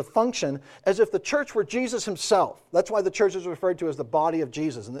left here to function as if the church were Jesus himself. That's why the church is referred to as the body of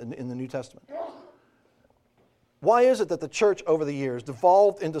Jesus in the New Testament. Why is it that the church over the years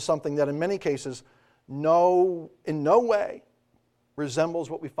devolved into something that in many cases in no way resembles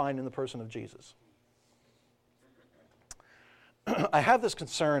what we find in the person of Jesus? I have this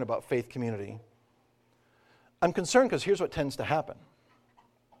concern about faith community. I'm concerned because here's what tends to happen.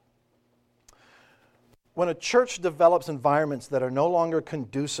 When a church develops environments that are no longer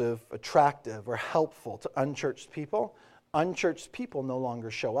conducive, attractive, or helpful to unchurched people no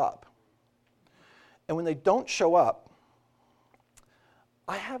longer show up. And when they don't show up,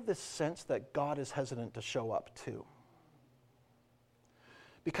 I have this sense that God is hesitant to show up too.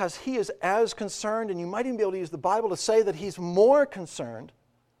 Because he is as concerned, and you might even be able to use the Bible to say that he's more concerned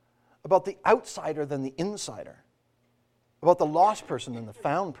about the outsider than the insider, about the lost person than the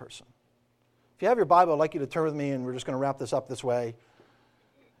found person. If you have your Bible, I'd like you to turn with me, and we're just going to wrap this up this way.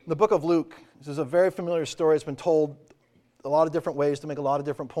 In the book of Luke, this is a very familiar story. It's been told a lot of different ways to make a lot of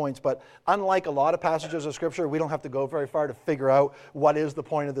different points, but unlike a lot of passages of Scripture, we don't have to go very far to figure out what is the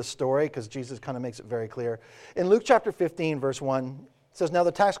point of this story, because Jesus kind of makes it very clear. In Luke chapter 15, verse 1, it says, "Now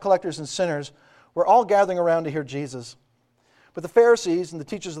the tax collectors and sinners were all gathering around to hear Jesus. But the Pharisees and the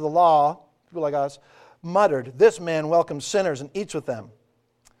teachers of the law, people like us, muttered, 'This man welcomes sinners and eats with them.'"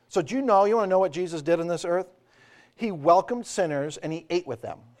 So you want to know what Jesus did on this earth? He welcomed sinners and he ate with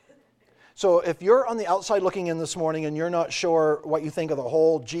them. So if you're on the outside looking in this morning and you're not sure what you think of the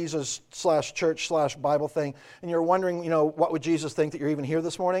whole Jesus/church/Bible thing, and you're wondering, what would Jesus think that you're even here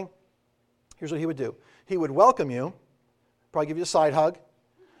this morning? Here's what he would do. He would welcome you, probably give you a side hug,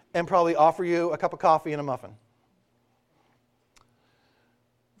 and probably offer you a cup of coffee and a muffin.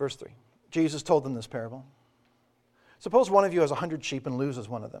 Verse 3. Jesus told them this parable. "Suppose one of you has 100 sheep and loses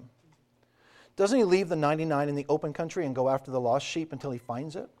one of them. Doesn't he leave the 99 in the open country and go after the lost sheep until he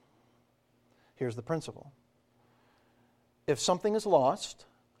finds it? Here's the principle. If something is lost,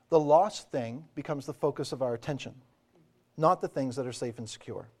 the lost thing becomes the focus of our attention, not the things that are safe and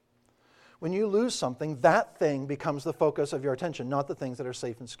secure. When you lose something, that thing becomes the focus of your attention, not the things that are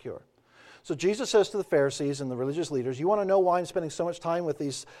safe and secure." So Jesus says to the Pharisees and the religious leaders, you want to know why I'm spending so much time with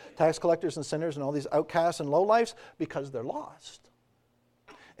these tax collectors and sinners and all these outcasts and lowlifes? Because they're lost.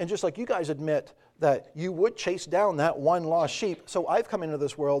 And just like you guys admit that you would chase down that one lost sheep, so I've come into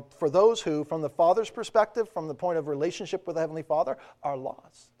this world for those who, from the Father's perspective, from the point of relationship with the Heavenly Father, are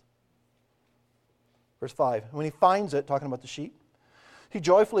lost. Verse 5, when he finds it, talking about the sheep, he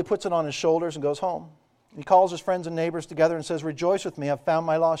joyfully puts it on his shoulders and goes home. He calls his friends and neighbors together and says, "Rejoice with me, I've found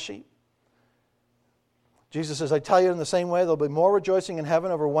my lost sheep." Jesus says, "I tell you in the same way, there'll be more rejoicing in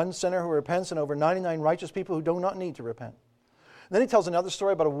heaven over one sinner who repents than over 99 righteous people who do not need to repent." And then he tells another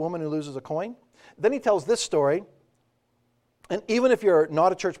story about a woman who loses a coin. Then he tells this story, and even if you're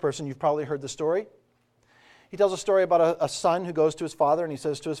not a church person, you've probably heard the story. He tells a story about a son who goes to his father and he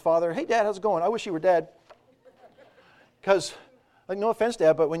says to his father, "Hey, Dad, how's it going? I wish you were dead. Because, no offense,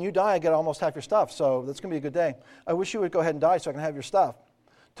 Dad, but when you die, I get almost half your stuff, so that's going to be a good day. I wish you would go ahead and die so I can have your stuff."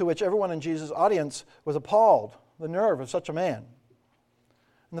 To which everyone in Jesus' audience was appalled, the nerve of such a man.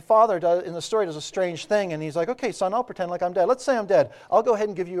 And the father in the story does a strange thing, and he's like, "Okay, son, I'll pretend like I'm dead. Let's say I'm dead. I'll go ahead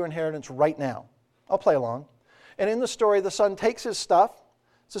and give you your inheritance right now. I'll play along." And in the story, the son takes his stuff,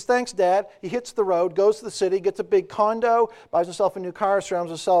 says, "Thanks, Dad." He hits the road, goes to the city, gets a big condo, buys himself a new car,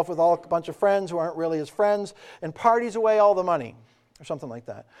 surrounds himself with a bunch of friends who aren't really his friends, and parties away all the money, or something like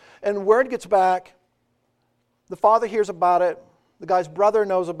that. And word gets back, the father hears about it, the guy's brother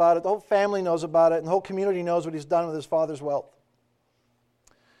knows about it, the whole family knows about it, and the whole community knows what he's done with his father's wealth.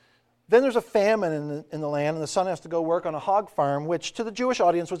 Then there's a famine in the land, and the son has to go work on a hog farm, which to the Jewish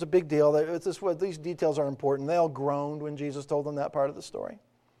audience was a big deal. These details are important. They all groaned when Jesus told them that part of the story.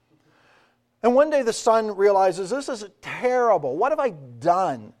 And one day the son realizes, this is terrible. What have I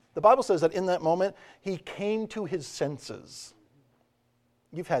done? The Bible says that in that moment, he came to his senses.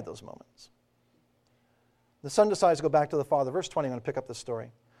 You've had those moments. The son decides to go back to the father. Verse 20, I'm going to pick up this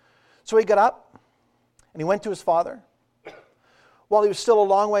story. "So he got up, and he went to his father. While he was still a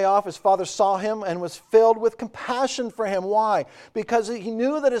long way off, his father saw him and was filled with compassion for him. Why? Because he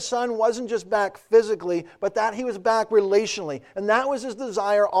knew that his son wasn't just back physically, but that he was back relationally. And that was his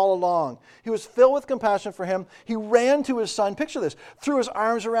desire all along. He was filled with compassion for him. He ran to his son, picture this, threw his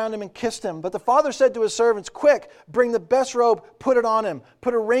arms around him and kissed him. But the father said to his servants, "Quick, bring the best robe, put it on him.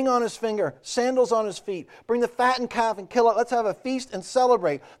 Put a ring on his finger, sandals on his feet. Bring the fattened calf and kill it. Let's have a feast and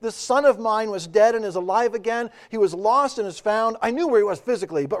celebrate. This son of mine was dead and is alive again. He was lost and is found. I knew where he was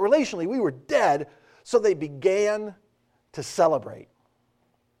physically, but relationally we were dead." So they began to celebrate.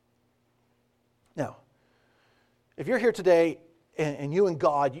 Now, if you're here today and you and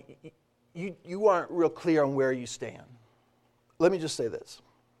God, you aren't real clear on where you stand, let me just say this.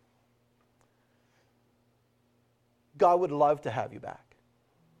 God would love to have you back.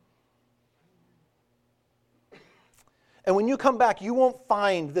 And when you come back, you won't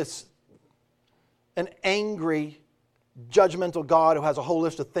find an angry, judgmental God who has a whole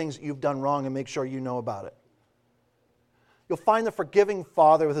list of things that you've done wrong and make sure you know about it. You'll find the forgiving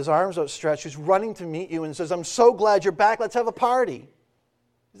Father with his arms outstretched who's running to meet you and says, "I'm so glad you're back. Let's have a party."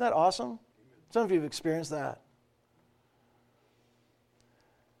 Isn't that awesome? Some of you have experienced that.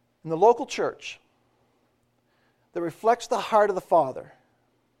 In the local church that reflects the heart of the Father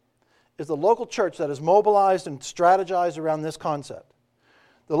is the local church that is mobilized and strategized around this concept.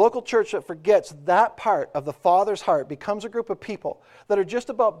 The local church that forgets that part of the Father's heart becomes a group of people that are just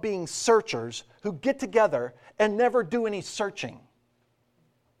about being searchers who get together and never do any searching.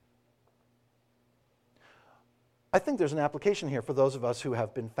 I think there's an application here for those of us who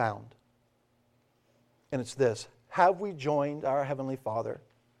have been found. And it's this: have we joined our Heavenly Father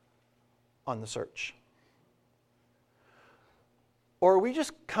on the search? Or are we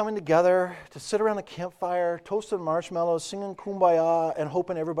just coming together to sit around a campfire, toasting marshmallows, singing Kumbaya, and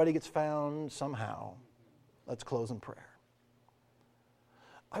hoping everybody gets found somehow? Let's close in prayer.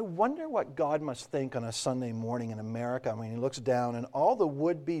 I wonder what God must think on a Sunday morning in America when he looks down and all the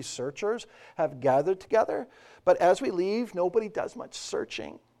would-be searchers have gathered together, but as we leave, nobody does much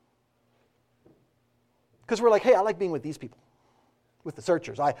searching. Because we're like, hey, I like being with these people. With the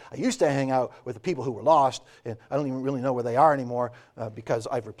searchers. I used to hang out with the people who were lost, and I don't even really know where they are anymore because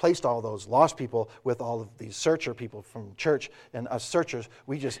I've replaced all those lost people with all of these searcher people from church. And us searchers,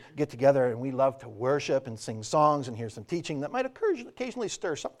 we just get together and we love to worship and sing songs and hear some teaching that might occasionally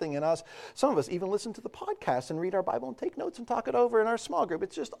stir something in us. Some of us even listen to the podcast and read our Bible and take notes and talk it over in our small group.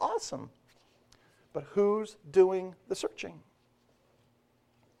 It's just awesome. But who's doing the searching?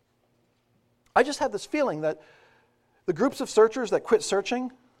 I just have this feeling that the groups of searchers that quit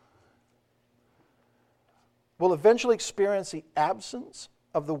searching will eventually experience the absence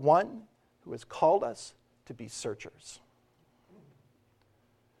of the one who has called us to be searchers.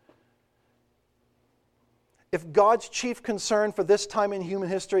 If God's chief concern for this time in human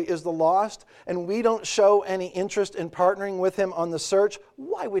history is the lost, and we don't show any interest in partnering with him on the search,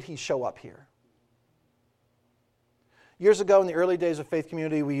 why would he show up here? Years ago, in the early days of Faith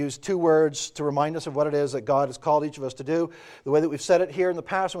Community, we used two words to remind us of what it is that God has called each of us to do. The way that we've said it here in the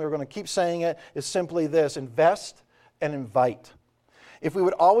past, and we were going to keep saying it, is simply this: invest and invite. If we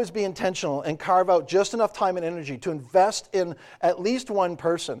would always be intentional and carve out just enough time and energy to invest in at least one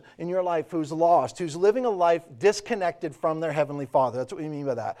person in your life who's lost, who's living a life disconnected from their Heavenly Father. That's what we mean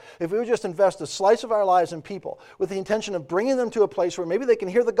by that. If we would just invest a slice of our lives in people with the intention of bringing them to a place where maybe they can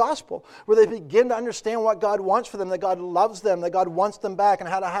hear the gospel, where they begin to understand what God wants for them, that God loves them, that God wants them back, and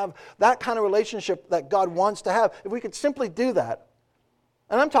how to have that kind of relationship that God wants to have. If we could simply do that,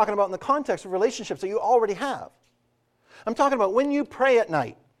 and I'm talking about in the context of relationships that you already have. I'm talking about when you pray at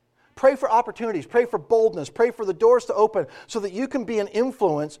night. Pray for opportunities, pray for boldness, pray for the doors to open so that you can be an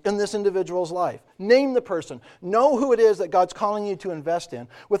influence in this individual's life. Name the person. Know who it is that God's calling you to invest in,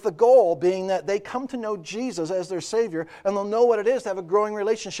 with the goal being that they come to know Jesus as their Savior, and they'll know what it is to have a growing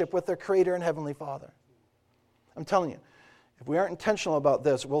relationship with their Creator and Heavenly Father. I'm telling you, if we aren't intentional about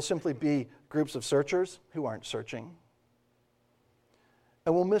this, we'll simply be groups of searchers who aren't searching.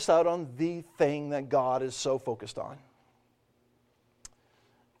 And we'll miss out on the thing that God is so focused on.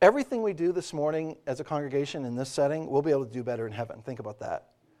 Everything we do this morning as a congregation in this setting, we'll be able to do better in heaven. Think about that.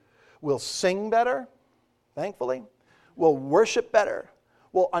 We'll sing better, thankfully. We'll worship better.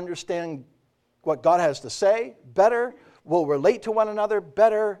 We'll understand what God has to say better. We'll relate to one another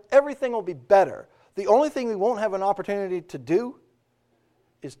better. Everything will be better. The only thing we won't have an opportunity to do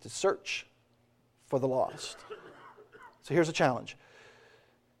is to search for the lost. So here's a challenge.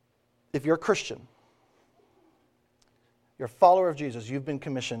 If you're a Christian, you're a follower of Jesus, you've been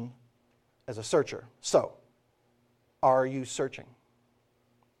commissioned as a searcher. So, are you searching?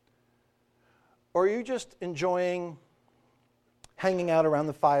 Or are you just enjoying hanging out around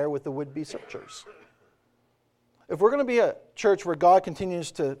the fire with the would-be searchers. If we're going to be a church where God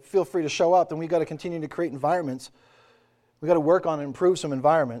continues to feel free to show up, then we've got to continue to create environments. We've got to work on and improve some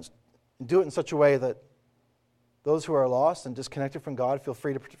environments and do it in such a way that those who are lost and disconnected from God feel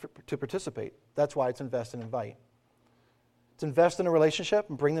free to participate. That's why it's invest and invite. It's invest in a relationship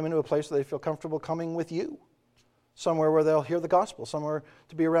and bring them into a place where they feel comfortable coming with you. Somewhere where they'll hear the gospel, somewhere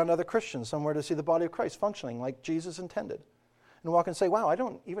to be around other Christians, somewhere to see the body of Christ functioning like Jesus intended. And walk and say, wow, I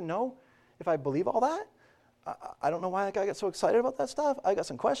don't even know if I believe all that. I don't know why that guy got so excited about that stuff. I got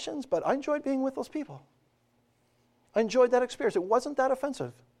some questions, but I enjoyed being with those people. I enjoyed that experience. It wasn't that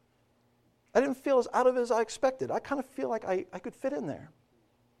offensive. I didn't feel as out of it as I expected. I kind of feel like I could fit in there.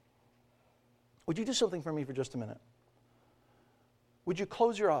 Would you do something for me for just a minute? Would you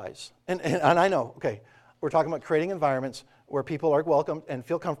close your eyes? And I know, okay, we're talking about creating environments where people are welcomed and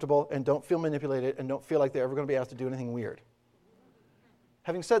feel comfortable and don't feel manipulated and don't feel like they're ever going to be asked to do anything weird.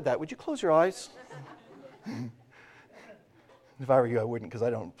 Having said that, would you close your eyes? If I were you, I wouldn't, because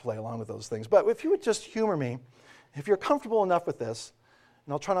I don't play along with those things. But if you would just humor me, if you're comfortable enough with this,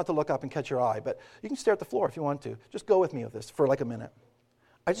 and I'll try not to look up and catch your eye, but you can stare at the floor if you want to. Just go with me with this for like a minute.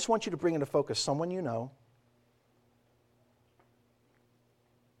 I just want you to bring into focus someone you know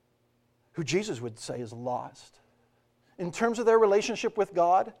who Jesus would say is lost. In terms of their relationship with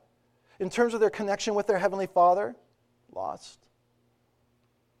God, in terms of their connection with their Heavenly Father, lost.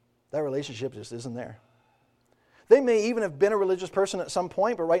 That relationship just isn't there. They may even have been a religious person at some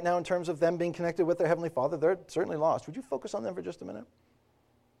point, but right now in terms of them being connected with their Heavenly Father, they're certainly lost. Would you focus on them for just a minute?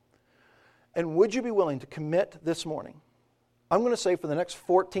 And would you be willing to commit this morning, I'm going to say for the next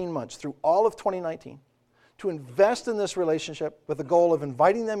 14 months, through all of 2019, to invest in this relationship with the goal of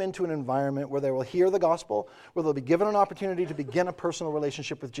inviting them into an environment where they will hear the gospel, where they'll be given an opportunity to begin a personal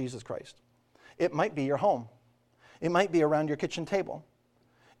relationship with Jesus Christ. It might be your home. It might be around your kitchen table.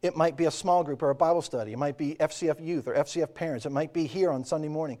 It might be a small group or a Bible study. It might be FCF youth or FCF parents. It might be here on Sunday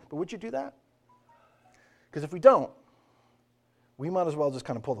morning. But would you do that? Because if we don't, we might as well just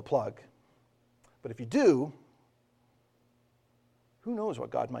kind of pull the plug. But if you do, who knows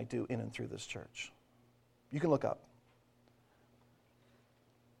what God might do in and through this church? You can look up.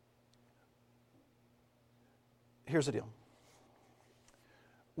 Here's the deal.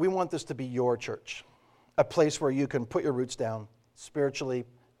 We want this to be your church, a place where you can put your roots down spiritually,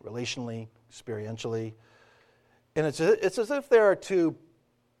 relationally, experientially. And it's as if there are two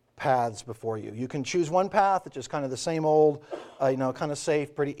paths before you. You can choose one path that's just kind of the same old, kind of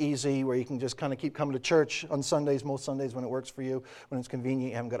safe, pretty easy, where you can just kind of keep coming to church on Sundays, most Sundays when it works for you, when it's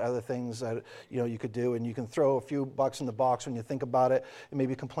convenient, you haven't got other things that you could do, and you can throw a few bucks in the box when you think about it, and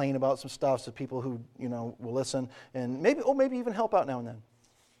maybe complain about some stuff so people who will listen, and maybe even help out now and then.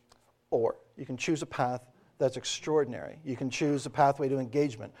 Or you can choose a path that's extraordinary. You can choose a pathway to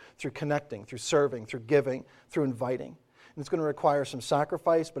engagement through connecting, through serving, through giving, through inviting. And it's going to require some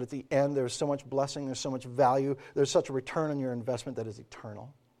sacrifice, but at the end there's so much blessing, there's so much value, there's such a return on your investment that is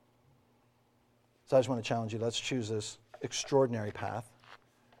eternal. So I just want to challenge you, let's choose this extraordinary path,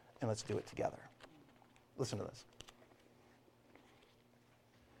 and let's do it together. Listen to this.